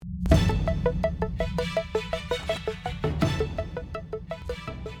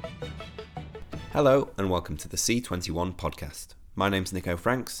Hello and welcome to the C21 podcast. My name's Nico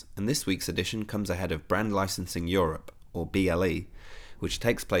Franks, and this week's edition comes ahead of Brand Licensing Europe, or BLE, which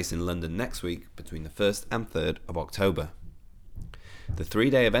takes place in London next week between the 1st and 3rd of October. The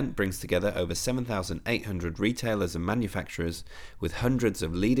three-day event brings together over 7,800 retailers and manufacturers with hundreds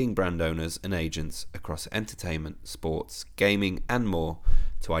of leading brand owners and agents across entertainment, sports, gaming and more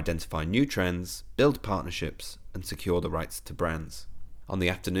to identify new trends, build partnerships and secure the rights to brands. On the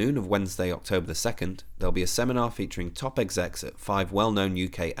afternoon of Wednesday, October the 2nd, there'll be a seminar featuring top execs at 5 well-known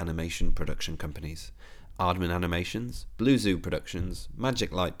UK animation production companies: Aardman Animations, Blue Zoo Productions,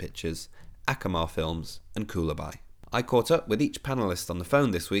 Magic Light Pictures, Akamar Films and Coolabye. I caught up with each panellist on the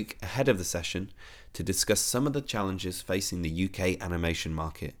phone this week ahead of the session to discuss some of the challenges facing the UK animation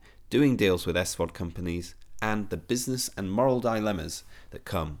market, doing deals with SVOD companies, and the business and moral dilemmas that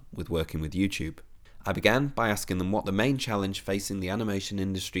come with working with YouTube. I began by asking them what the main challenge facing the animation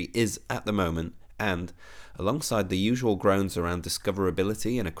industry is at the moment, and, alongside the usual groans around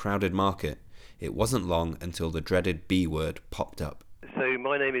discoverability in a crowded market, it wasn't long until the dreaded B word popped up. So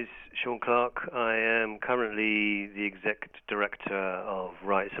my name is Sean Clark. I am currently the Executive Director of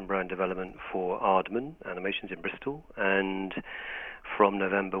Rights and Brand Development for Aardman Animations in Bristol, and from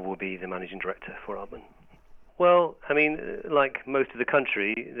November will be the Managing Director for Aardman. Well, I mean, like most of the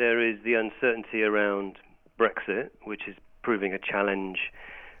country, there is the uncertainty around Brexit, which is proving a challenge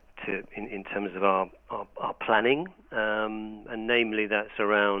in terms of our planning, and namely that's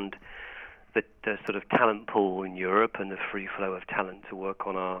around the sort of talent pool in Europe and the free flow of talent to work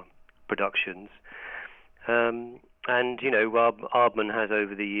on our productions. And, you know, Aardman has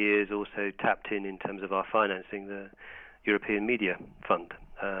over the years also tapped in terms of our financing the European Media Fund.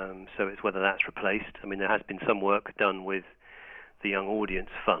 So it's whether that's replaced. I mean, there has been some work done with the Young Audience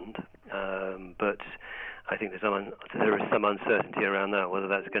Fund, but I think there is some uncertainty around that, whether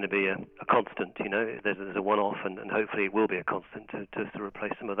that's going to be a constant, you know, there's a one-off, and hopefully it will be a constant to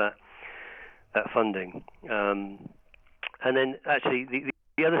replace some of that funding. And then actually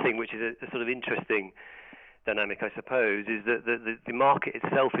the other thing, which is a sort of interesting dynamic, I suppose, is that the market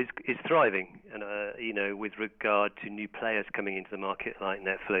itself is thriving, and you know, with regard to new players coming into the market like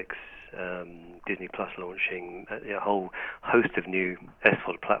Netflix, Disney Plus launching, a whole host of new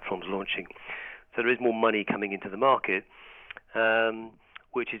SVOD platforms launching. So there is more money coming into the market,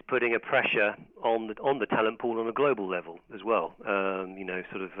 which is putting a pressure on the talent pool on a global level as well. You know,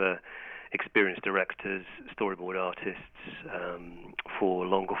 sort of experienced directors, storyboard artists, for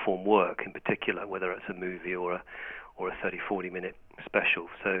longer form work in particular, whether it's a movie or a 30-40 minute special.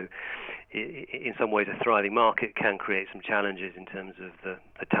 So in some ways a thriving market can create some challenges in terms of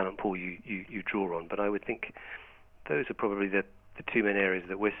the talent pool you draw on. But I would think those are probably the two main areas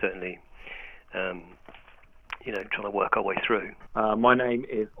that we're certainly you know, trying to work our way through. My name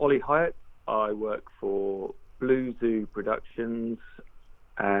is Ollie Hyatt. I work for Blue Zoo Productions,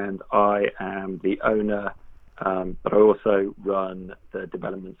 and I am the owner, but I also run the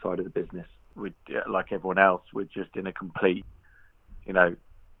development side of the business. Like everyone else, we're just in a complete, you know,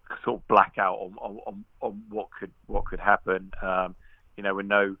 sort of blackout on what could happen. You know, we're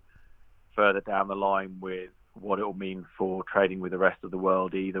no further down the line with what it will mean for trading with the rest of the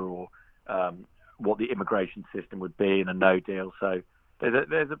world either, or what the immigration system would be in a no deal. So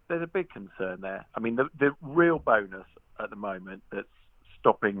there's a big concern there. I mean, the real bonus at the moment that's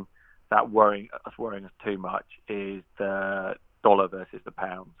stopping that worrying us too much is the dollar versus the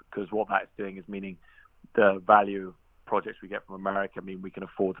pound, because what that's doing is meaning the value of projects we get from America mean we can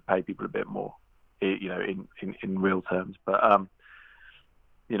afford to pay people a bit more, you know, in real terms. But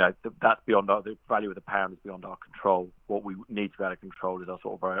you know, that's beyond the value of the pound is beyond our control. What we need to be able to control is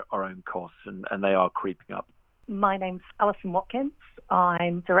our own costs, and they are creeping up. My name's Alison Watkins.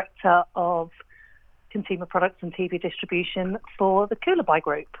 I'm Director of Consumer Products and TV Distribution for the Coolabye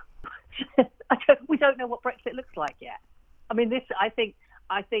Group. We don't know what Brexit looks like yet. I mean, I think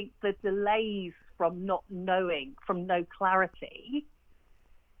the delays from not knowing, from no clarity,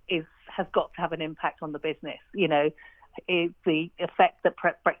 has got to have an impact on the business. You know, the effect that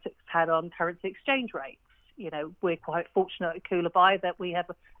Brexit's had on currency exchange rates. You know, we're quite fortunate at Coolabye that we have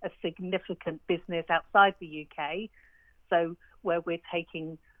a significant business outside the UK, so where we're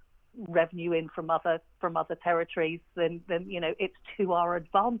taking revenue in from other territories, then you know, it's to our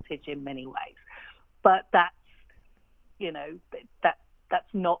advantage in many ways. But that's, you know,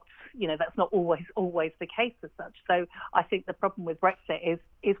 that's not, you know, that's not always the case as such. So I think the problem with Brexit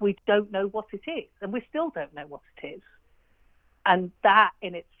is we don't know what it is, and we still don't know what it is, and that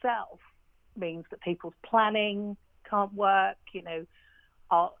in itself means that people's planning can't work. You know,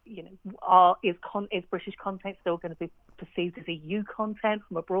 is British content still going to be perceived as EU content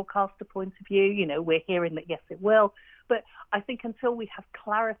from a broadcaster point of view? We're hearing that yes, it will, but I think until we have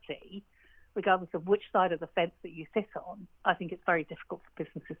clarity, regardless of which side of the fence that you sit on, I think it's very difficult for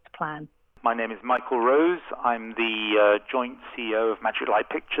businesses to plan. My name is Michael Rose. I'm the joint CEO of Magic Light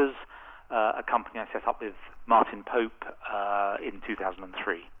Pictures, a company I set up with Martin Pope in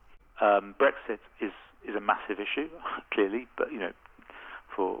 2003. Brexit is a massive issue, clearly, but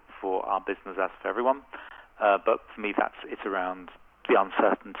for our business as for everyone. But for me, it's around the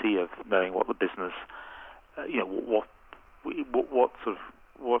uncertainty of knowing what the business,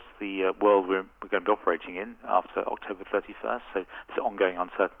 what's the world we're going to be operating in after October 31st. So this ongoing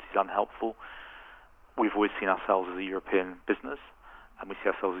uncertainty is unhelpful. We've always seen ourselves as a European business, and we see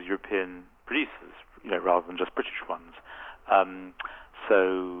ourselves as European producers, rather than just British ones.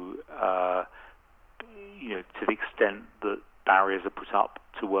 To the extent that barriers are put up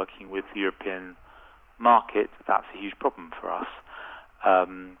to working with the European market, that's a huge problem for us.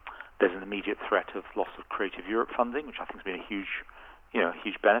 There's an immediate threat of loss of Creative Europe funding, which I think has been a huge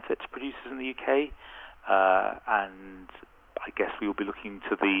benefit to producers in the UK. And I guess we will be looking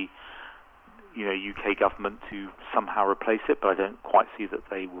to the UK government to somehow replace it, but I don't quite see that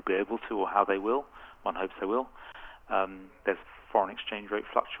they will be able to, or how they will. One hopes they will. There's foreign exchange rate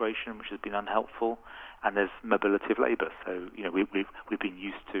fluctuation, which has been unhelpful, and there's mobility of labour. So we've been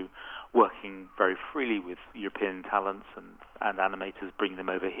used to working very freely with European talents and animators, bringing them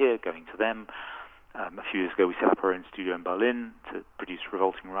over here, going to them. A few years ago, we set up our own studio in Berlin to produce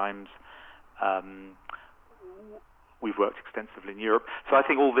Revolting Rhymes. We've worked extensively in Europe, so I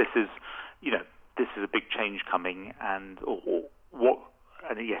think all this is, this is a big change coming, and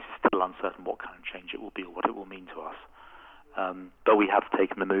yes, it's still uncertain what kind of change it will be or what it will mean to us. But we have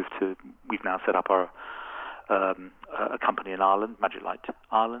taken the move we've now set up a company in Ireland, Magic Light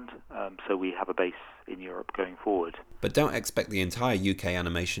Ireland, so we have a base in Europe going forward. But don't expect the entire UK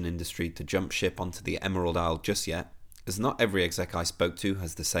animation industry to jump ship onto the Emerald Isle just yet, as not every exec I spoke to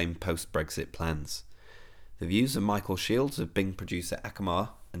has the same post-Brexit plans. The views of Michael Shields of Bing producer Akamar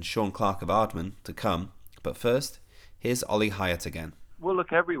and Sean Clark of Aardman to come, but first, here's Ollie Hyatt again. We'll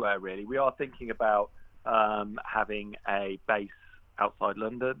look everywhere, really. We are thinking about having a base outside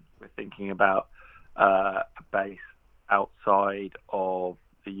London. We're thinking about a base outside of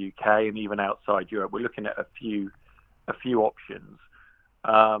the UK and even outside Europe. We're looking at a few options.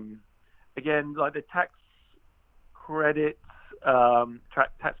 Again, like the tax credits,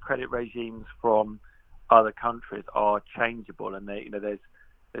 tax credit regimes from other countries are changeable, and there's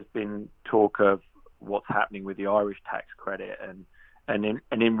been talk of what's happening with the Irish tax credit, and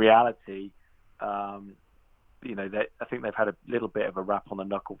in reality, I think they've had a little bit of a rap on the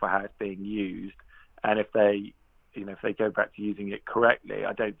knuckle for how it's being used, and if they go back to using it correctly,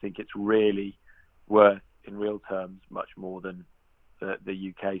 I don't think it's really worth in real terms much more than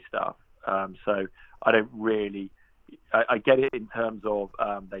the UK stuff. So I don't really, I get it in terms of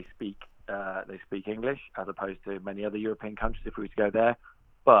they speak English as opposed to many other European countries if we were to go there,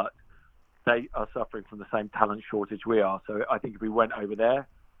 but they are suffering from the same talent shortage we are. So I think if we went over there,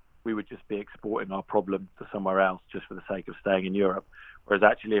 we would just be exporting our problem to somewhere else just for the sake of staying in Europe. Whereas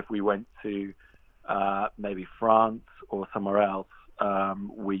actually if we went to maybe France or somewhere else,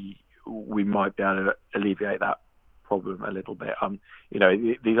 we might be able to alleviate that problem a little bit.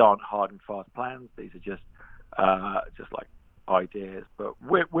 These aren't hard and fast plans. These are just like ideas, but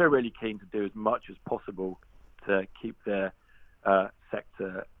we're really keen to do as much as possible to keep the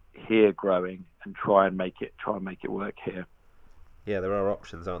sector here growing and try and make it work here. Yeah, there are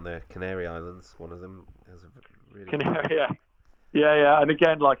options, aren't there? Canary Islands, one of them, has a really Yeah. And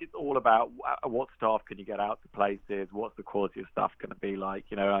again, like it's all about what staff can you get out to places, what's the quality of stuff going to be like.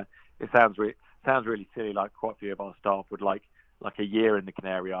 It sounds really silly. Like quite a few of our staff would like a year in the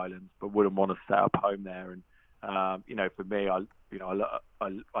Canary Islands, but wouldn't want to set up home there. And for me, I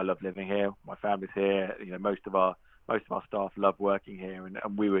love living here. My family's here. Most of our staff love working here,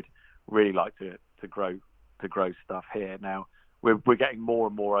 and we would really like to grow stuff here. Now we're getting more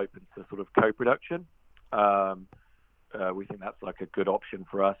and more open to sort of co-production. We think that's like a good option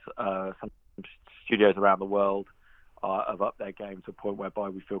for us. Some studios around the world have upped their game to a point whereby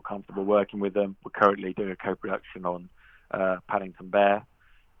we feel comfortable working with them. We're currently doing a co-production on Paddington Bear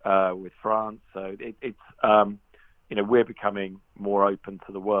with France. So it's we're becoming more open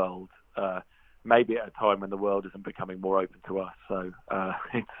to the world. Maybe at a time when the world isn't becoming more open to us. So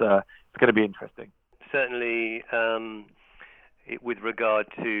it's going to be interesting. Certainly, with regard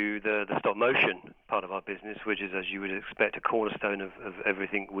to the stop motion part of our business, which is, as you would expect, a cornerstone of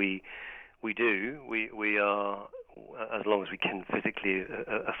everything we do, we are as long as we can physically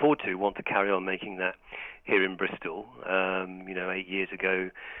afford to, want to carry on making that here in Bristol. 8 years ago,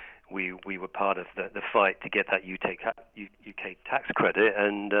 we were part of the fight to get that UK tax credit,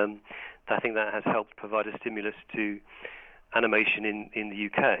 and I think that has helped provide a stimulus to animation in the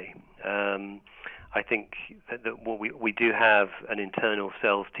UK. I think that we do have an internal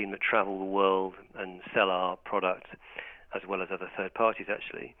sales team that travel the world and sell our product, as well as other third parties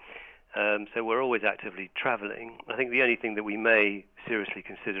actually. So we're always actively travelling. I think the only thing that we may seriously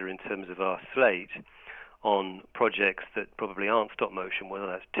consider in terms of our slate on projects that probably aren't stop motion, whether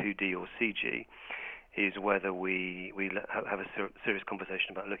that's 2D or CG, is whether we have a serious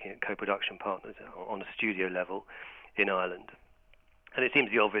conversation about looking at co-production partners on a studio level in Ireland. And it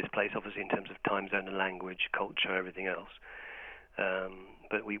seems the obvious place, obviously, in terms of time zone and language, culture, everything else.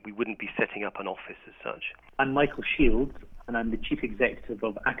 But we wouldn't be setting up an office as such. I'm Michael Shields, and I'm the Chief Executive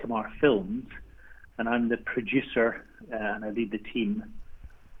of Akamar Films, and I'm the producer, and I lead the team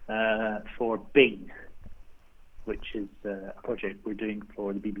for Bing, which is a project we're doing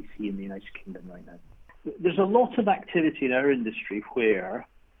for the BBC in the United Kingdom right now. There's a lot of activity in our industry where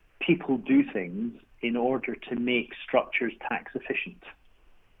people do things in order to make structures tax efficient.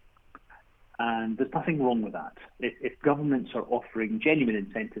 And there's nothing wrong with that. If governments are offering genuine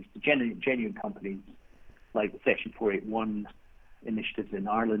incentives to genuine companies, like the Section 481 initiatives in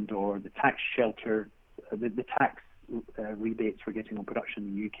Ireland, or the tax shelter, the tax rebates we're getting on production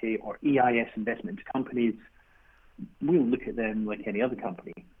in the UK, or EIS investment into companies, we'll look at them like any other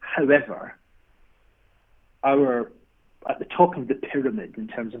company. However, at the top of the pyramid in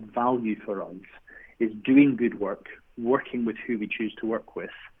terms of value for us is doing good work, working with who we choose to work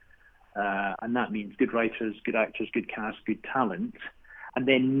with, and that means good writers, good actors, good cast, good talent, and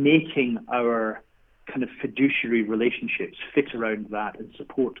then making our kind of fiduciary relationships fit around that and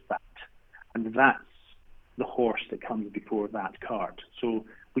support that. And that's the horse that comes before that cart. So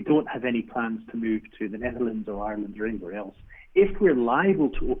we don't have any plans to move to the Netherlands or Ireland or anywhere else. If we're liable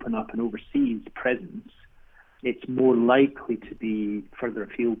to open up an overseas presence, it's more likely to be further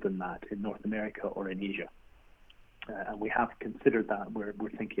afield than that in North America or in Asia. And we have considered that. We're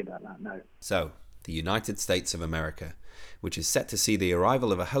thinking about that now. So, the United States of America, which is set to see the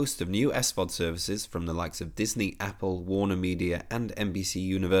arrival of a host of new SVOD services from the likes of Disney, Apple, Warner Media and NBC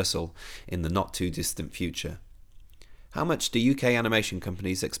Universal in the not-too-distant future. How much do UK animation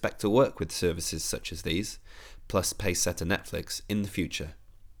companies expect to work with services such as these, plus Pacesetter Netflix, in the future?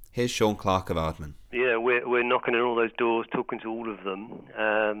 Here's Sean Clark of Aardman. Yeah, we're knocking on all those doors, talking to all of them,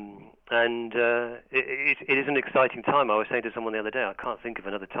 and it is an exciting time. I was saying to someone the other day, I can't think of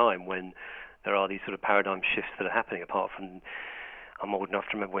another time when there are these sort of paradigm shifts that are happening, apart from, I'm old enough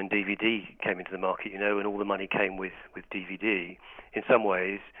to remember when DVD came into the market, and all the money came with DVD. In some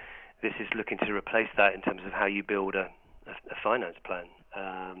ways, this is looking to replace that in terms of how you build a finance plan.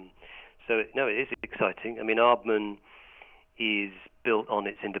 So it is exciting. I mean, Aardman is built on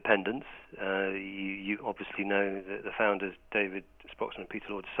its independence. You obviously know that the founders, David Sproxton and Peter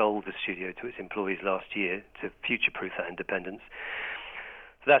Lord, sold the studio to its employees last year to future-proof that independence.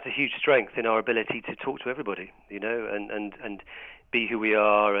 So that's a huge strength in our ability to talk to everybody, and be who we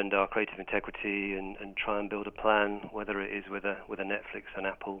are and our creative integrity, and try and build a plan, whether it is with a Netflix, an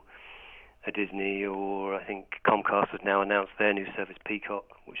Apple, a Disney, or I think Comcast has now announced their new service, Peacock,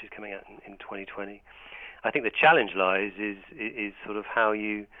 which is coming out in 2020. I think the challenge lies is sort of how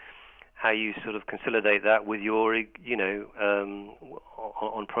you sort of consolidate that with your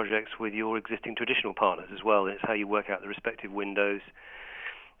on projects with your existing traditional partners as well. And it's how you work out the respective windows.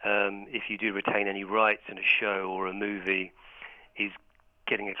 If you do retain any rights in a show or a movie, is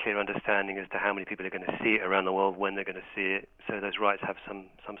getting a clear understanding as to how many people are going to see it around the world, when they're going to see it, so those rights have some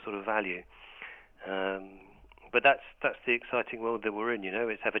sort of value. But that's the exciting world that we're in.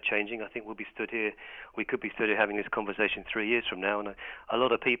 It's ever changing. I think we could be stood here having this conversation 3 years from now, and a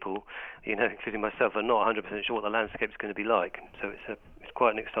lot of people, including myself, are not 100% sure what the landscape's going to be like. So it's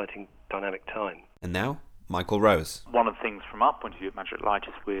quite an exciting, dynamic time. And now, Michael Rose. One of the things from our point of view at Magic Light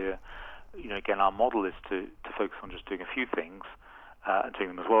is we're, again, our model is to focus on just doing a few things and doing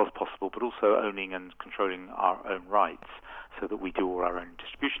them as well as possible, but also owning and controlling our own rights, so that we do all our own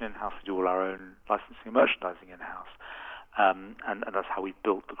distribution in-house, we do all our own licensing and merchandising in-house. And that's how we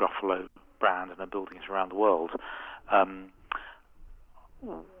built the Gruffalo brand and are building it around the world.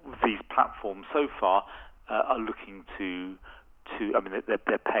 These platforms so far are looking to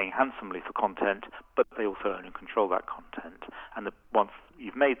they're paying handsomely for content, but they also own and control that content. And once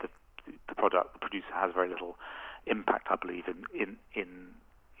you've made the product, the producer has very little impact, I believe, in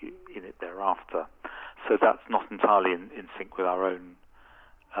it thereafter. So that's not entirely in sync with our own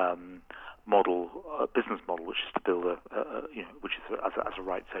model, a business model, which is to build which is as a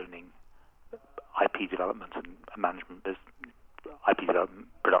rights owning IP development and management business, IP development,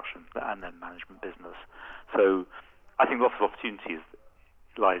 production, and then management business. So I think lots of opportunities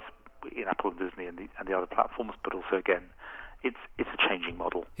lies in Apple and Disney and the other platforms, but also again, it's a changing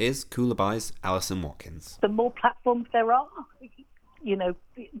model. Here's Coolabuy's Alison Watkins. The more platforms there are,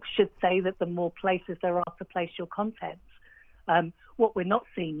 should say that the more places there are to place your content. What we're not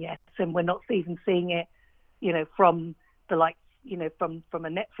seeing yet, and we're not even seeing it, from the from a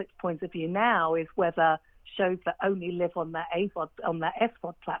Netflix point of view now, is whether shows that only live on that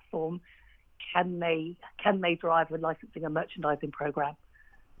SVOD platform can they drive a licensing and merchandising program.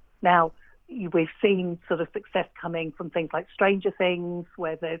 Now, we've seen sort of success coming from things like Stranger Things,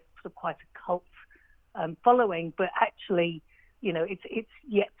 where there's sort of quite a cult following, but actually, it's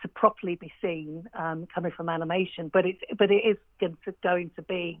yet to properly be seen coming from animation. But it is going to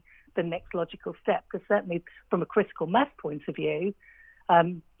be the next logical step, because certainly from a critical mass point of view,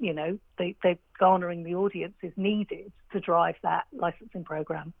 they're garnering the audience is needed to drive that licensing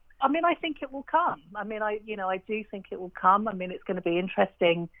program. I mean, I think it will come. I mean, I do think it will come. I mean, it's going to be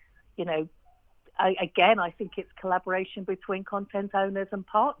interesting. I think it's collaboration between content owners and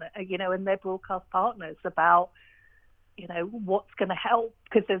partners, and their broadcast partners about, what's going to help,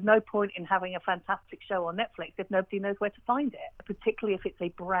 because there's no point in having a fantastic show on Netflix if nobody knows where to find it, particularly if it's a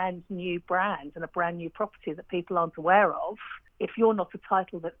brand new brand and a brand new property that people aren't aware of. If you're not a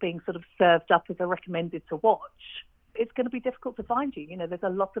title that's being sort of served up as a recommended to watch, it's going to be difficult to find you. There's a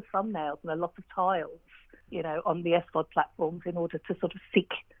lot of thumbnails and a lot of tiles, on the SVOD platforms in order to sort of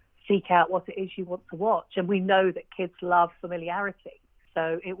seek out what it is you want to watch. And we know that kids love familiarity.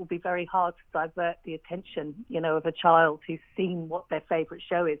 So it will be very hard to divert the attention, of a child who's seen what their favourite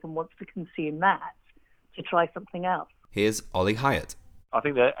show is and wants to consume that to try something else. Here's Ollie Hyatt. I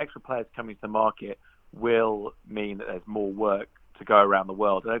think the extra players coming to the market will mean that there's more work to go around the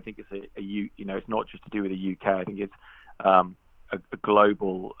world. I don't think it's it's not just to do with the UK. I think it's a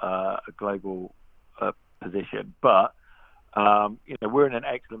global position. But we're in an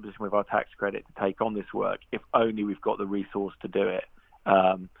excellent position with our tax credit to take on this work, if only we've got the resource to do it.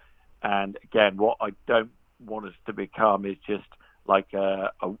 And again, what I don't want us to become is just like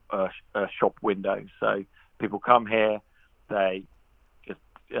a shop window. So people come here, they just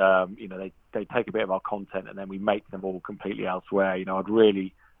they take a bit of our content, and then we make them all completely elsewhere.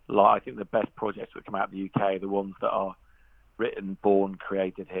 I think the best projects that come out of the UK are the ones that are written, born,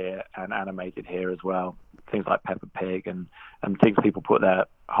 created here, and animated here as well. Things like Peppa Pig and things people put their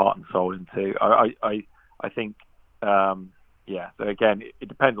heart and soul into. I think, So again, it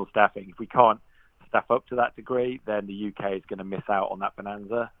depends on staffing. If we can't staff up to that degree, then the UK is going to miss out on that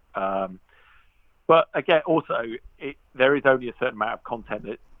bonanza. But again, also, there is only a certain amount of content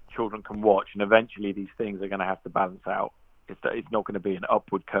that children can watch, and eventually these things are going to have to balance out. It's not going to be an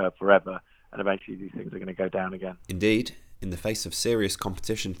upward curve forever, and eventually these things are going to go down again. Indeed, in the face of serious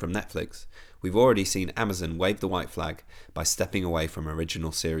competition from Netflix, we've already seen Amazon wave the white flag by stepping away from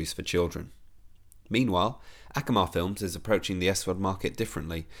original series for children. Meanwhile, Akamar Films is approaching the SVOD market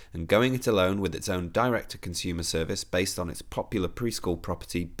differently and going it alone with its own direct-to-consumer service based on its popular preschool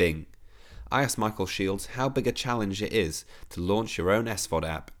property Bing. I asked Michael Shields how big a challenge it is to launch your own SVOD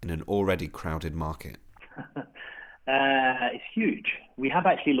app in an already crowded market. It's huge. We have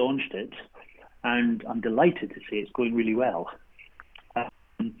actually launched it, and I'm delighted to say it's going really well.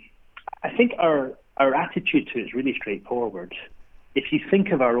 I think our attitude to it is really straightforward. If you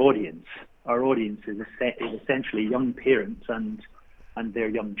think of our audience is essentially young parents and their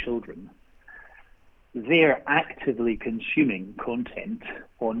young children. They're actively consuming content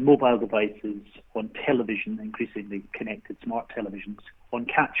on mobile devices, on television, increasingly connected smart televisions, on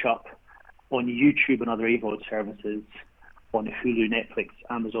catch-up, on YouTube and other AVOD services, on Hulu, Netflix,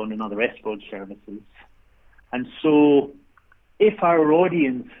 Amazon and other SVOD services. And so if our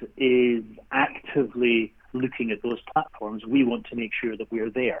audience is actively looking at those platforms, we want to make sure that we're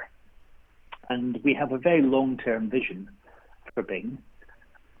there. And we have a very long-term vision for Bing.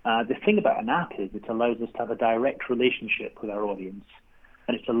 The thing about an app is it allows us to have a direct relationship with our audience,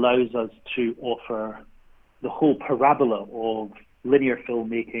 and it allows us to offer the whole parabola of linear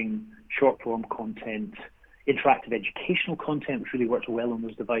filmmaking, short-form content, interactive educational content, which really works well on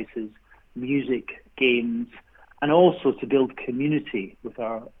those devices, music, games, and also to build community with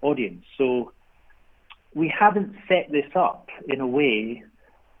our audience. So we haven't set this up in a way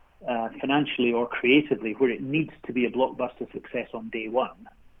financially or creatively where it needs to be a blockbuster success on day one.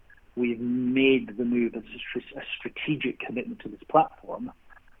 We've made the move as a strategic commitment to this platform,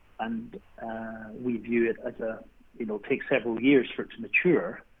 and we view it as it takes several years for it to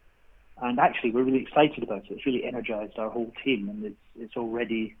mature, And actually, we're really excited about it. It's really energized our whole team, and it's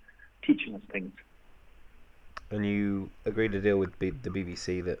already teaching us things. And you agreed a deal with the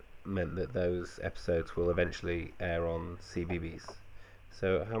BBC that meant that those episodes will eventually air on CBeebies.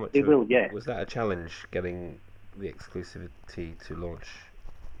 So how much was that a challenge, getting the exclusivity to launch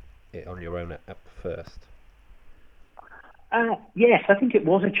it on your own app first? Yes, I think it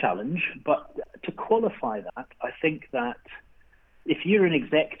was a challenge, but to qualify that, I think that if you're an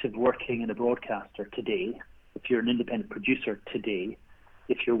executive working in a broadcaster today, if you're an independent producer today,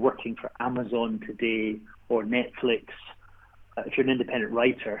 if you're working for Amazon today or Netflix, if you're an independent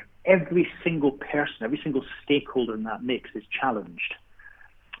writer, every single person, every single stakeholder in that mix is challenged.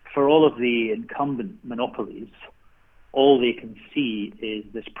 For all of the incumbent monopolies, all they can see is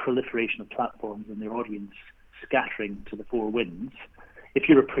this proliferation of platforms and their audience scattering to the four winds. If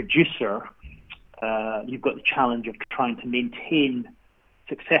you're a producer, you've got the challenge of trying to maintain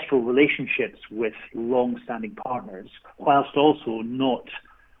successful relationships with long-standing partners, whilst also not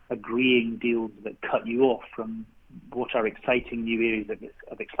agreeing deals that cut you off from what are exciting new areas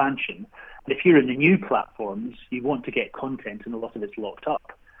of expansion. And if you're in the new platforms, you want to get content, and a lot of it's locked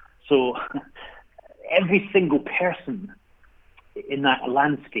up. So every single person in that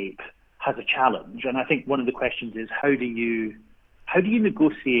landscape has a challenge, and I think one of the questions is how do you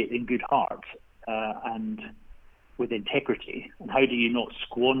negotiate in good heart and with integrity, and how do you not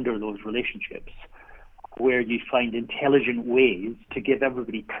squander those relationships where you find intelligent ways to give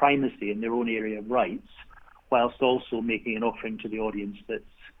everybody primacy in their own area of rights, whilst also making an offering to the audience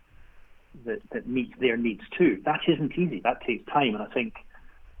that meets their needs too. That isn't easy. That takes time, and I think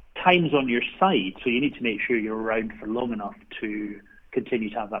time's on your side, so you need to make sure you're around for long enough to continue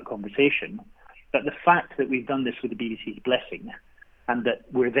to have that conversation. But the fact that we've done this with the BBC's blessing, and that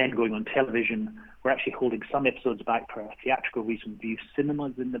we're then going on television, we're actually holding some episodes back for our theatrical release on View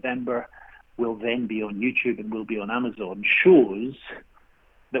Cinemas in November, will then be on YouTube and will be on Amazon, shows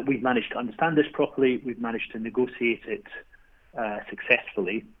that we've managed to understand this properly, we've managed to negotiate it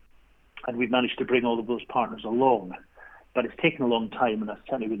successfully, and we've managed to bring all of those partners along. But it's taken a long time, and I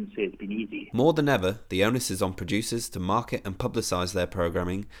certainly wouldn't say it's been easy. More than ever, the onus is on producers to market and publicise their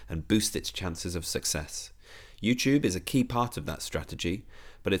programming and boost its chances of success. YouTube is a key part of that strategy,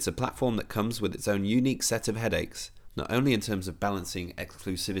 but it's a platform that comes with its own unique set of headaches, not only in terms of balancing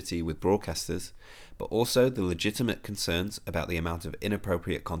exclusivity with broadcasters, but also the legitimate concerns about the amount of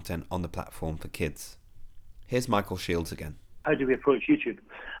inappropriate content on the platform for kids. Here's Michael Shields again. How do we approach YouTube?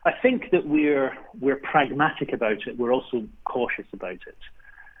 I think that we're pragmatic about it. We're also cautious about it.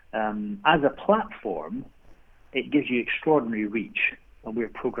 As a platform, it gives you extraordinary reach, and we're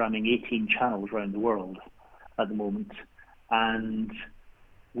programming 18 channels around the world at the moment, and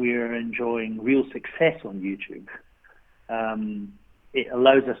we're enjoying real success on YouTube. It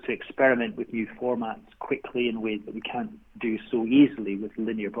allows us to experiment with new formats quickly in ways that we can't do so easily with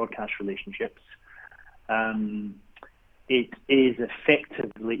linear broadcast relationships. It is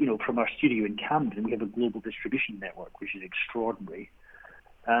effectively, from our studio in Camden, we have a global distribution network, which is extraordinary.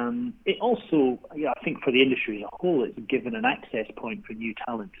 It also, I think for the industry as a whole, it's given an access point for new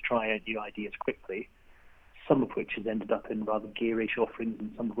talent to try out new ideas quickly, some of which has ended up in rather garish offerings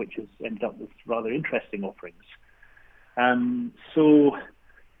and some of which has ended up with rather interesting offerings. So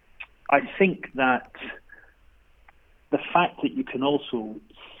I think that the fact that you can also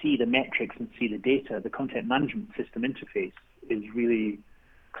see the metrics and see the data, the content management system interface is really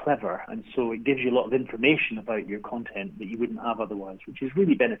clever. And so it gives you a lot of information about your content that you wouldn't have otherwise, which is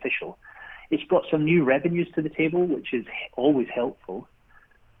really beneficial. It's brought some new revenues to the table, which is always helpful.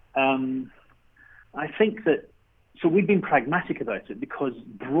 I think that, so we've been pragmatic about it because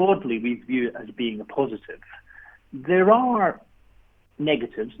broadly we view it as being a positive. There are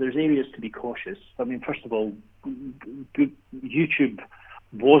negatives. There's areas to be cautious. I mean, first of all, YouTube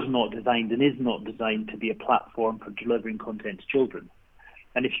was not designed and is not designed to be a platform for delivering content to children.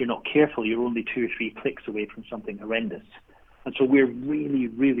 And if you're not careful, you're only 2 or 3 clicks away from something horrendous. And so we're really,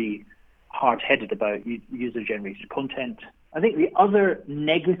 really hard-headed about user-generated content. I think the other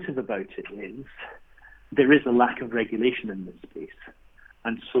negative about it is there is a lack of regulation in this space.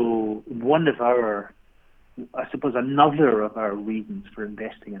 And so another of our reasons for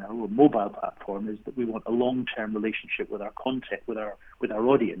investing in our own mobile platform is that we want a long-term relationship with our content, with our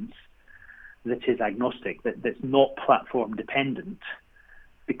audience that is agnostic, that's not platform dependent,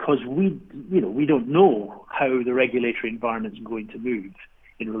 because we don't know how the regulatory environment is going to move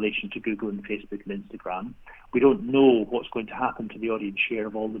in relation to Google and Facebook and Instagram. We don't know what's going to happen to the audience share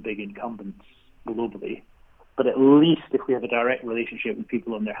of all the big incumbents globally. But at least if we have a direct relationship with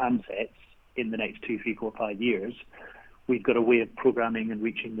people on their handsets in the next 2, 3, 4, 5 years, we've got a way of programming and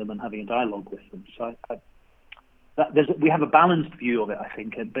reaching them and having a dialogue with them. So we have a balanced view of it, I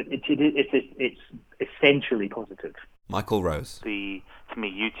think, but it's essentially positive. Michael Rose. To me,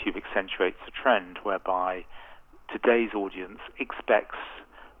 YouTube accentuates a trend whereby today's audience expects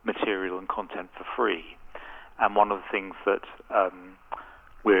material and content for free. And one of the things that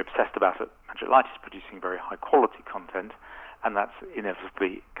we're obsessed about at Magic Light is producing very high quality content, and that's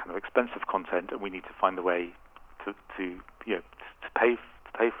inevitably kind of expensive content, and we need to find a way to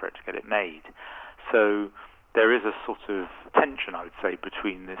pay for it, to get it made. So there is a sort of tension, I would say,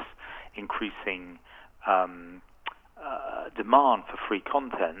 between this increasing demand for free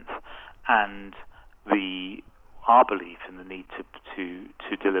content and our belief in the need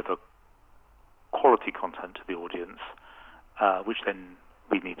to deliver quality content to the audience, which then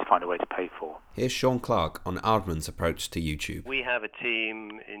we need to find a way to pay for. Here's Sean Clark on Aardman's approach to YouTube. We have a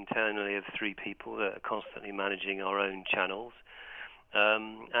team internally of 3 people that are constantly managing our own channels.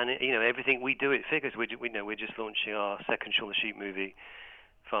 And everything we do, it figures. We're just launching our second Shaun the Sheep movie,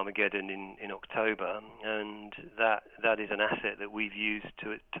 Farmageddon, in October, and that is an asset that we've used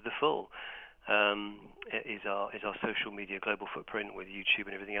to the full. It is our social media global footprint with YouTube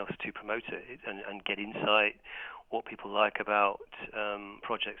and everything else to promote it and get insight, what people like about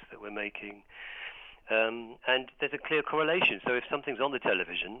projects that we're making. And there's a clear correlation. So if something's on the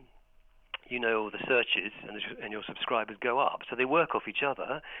television, the searches and your subscribers go up. So they work off each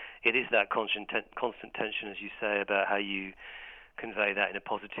other. It is that constant tension, as you say, about how you convey that in a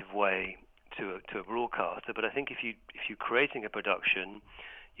positive way to a broadcaster. But I think if you're creating a production,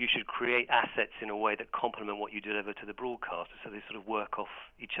 you should create assets in a way that complement what you deliver to the broadcaster, so they sort of work off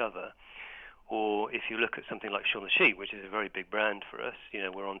each other. Or if you look at something like Shaun the Sheep, which is a very big brand for us,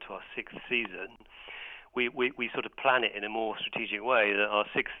 we're on to our 6th season. We sort of plan it in a more strategic way that our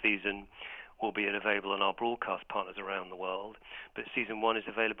 6th season will be available on our broadcast partners around the world, but season 1 is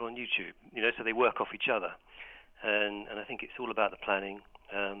available on YouTube. So they work off each other, and I think it's all about the planning.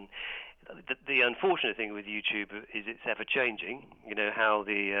 The unfortunate thing with YouTube is it's ever changing. How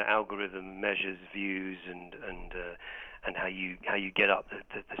the algorithm measures views and how you get up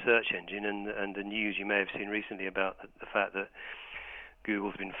the search engine, and the news you may have seen recently about the fact that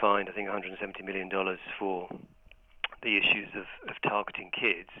Google's been fined, I think, $170 million for the issues of targeting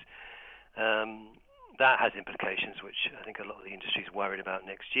kids. That has implications, which I think a lot of the industry is worried about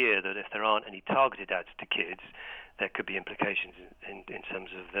next year, that if there aren't any targeted ads to kids, there could be implications in terms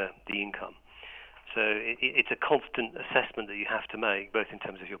of the income. So it's a constant assessment that you have to make, both in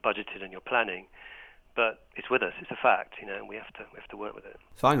terms of your budgeting and your planning. But it's with us, it's a fact, and we have to work with it.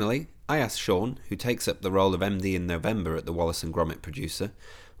 Finally, I asked Sean, who takes up the role of MD in November at the Wallace & Gromit producer,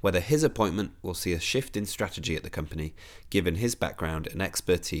 whether his appointment will see a shift in strategy at the company, given his background and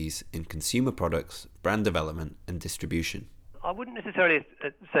expertise in consumer products, brand development and distribution. I wouldn't necessarily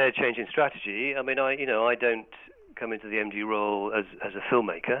say a change in strategy. I mean, I don't come into the MD role as a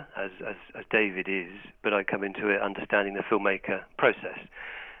filmmaker, as David is, but I come into it understanding the filmmaker process.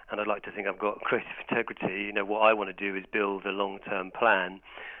 And I'd like to think I've got creative integrity. What I want to do is build a long-term plan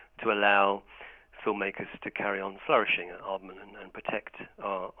to allow filmmakers to carry on flourishing at Aardman and protect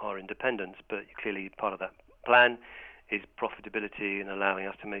our independence. But clearly part of that plan is profitability and allowing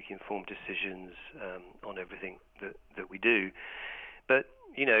us to make informed decisions on everything that we do. But,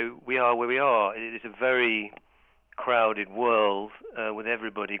 we are where we are. It is a very crowded world with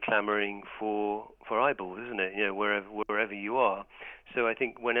everybody clamoring for eyeballs, isn't it? Wherever you are. So I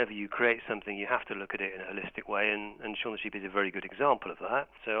think whenever you create something, you have to look at it in a holistic way, and Shaun the Sheep is a very good example of that.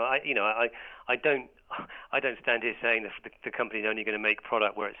 So I don't stand here saying that the company is only going to make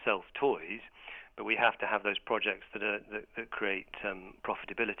product where it sells toys, but we have to have those projects that create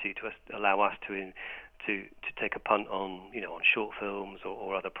profitability to allow us to take a punt on short films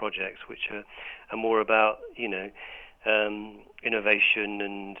or other projects which are more about innovation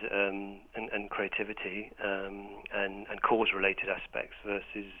and creativity and cause-related aspects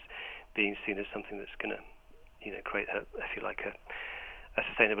versus being seen as something that's going to create a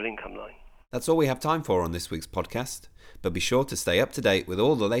sustainable income line. That's all we have time for on this week's podcast, but be sure to stay up to date with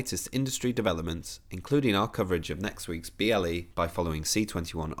all the latest industry developments, including our coverage of next week's BLE by following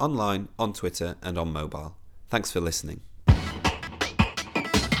C21 online, on Twitter and on mobile. Thanks for listening.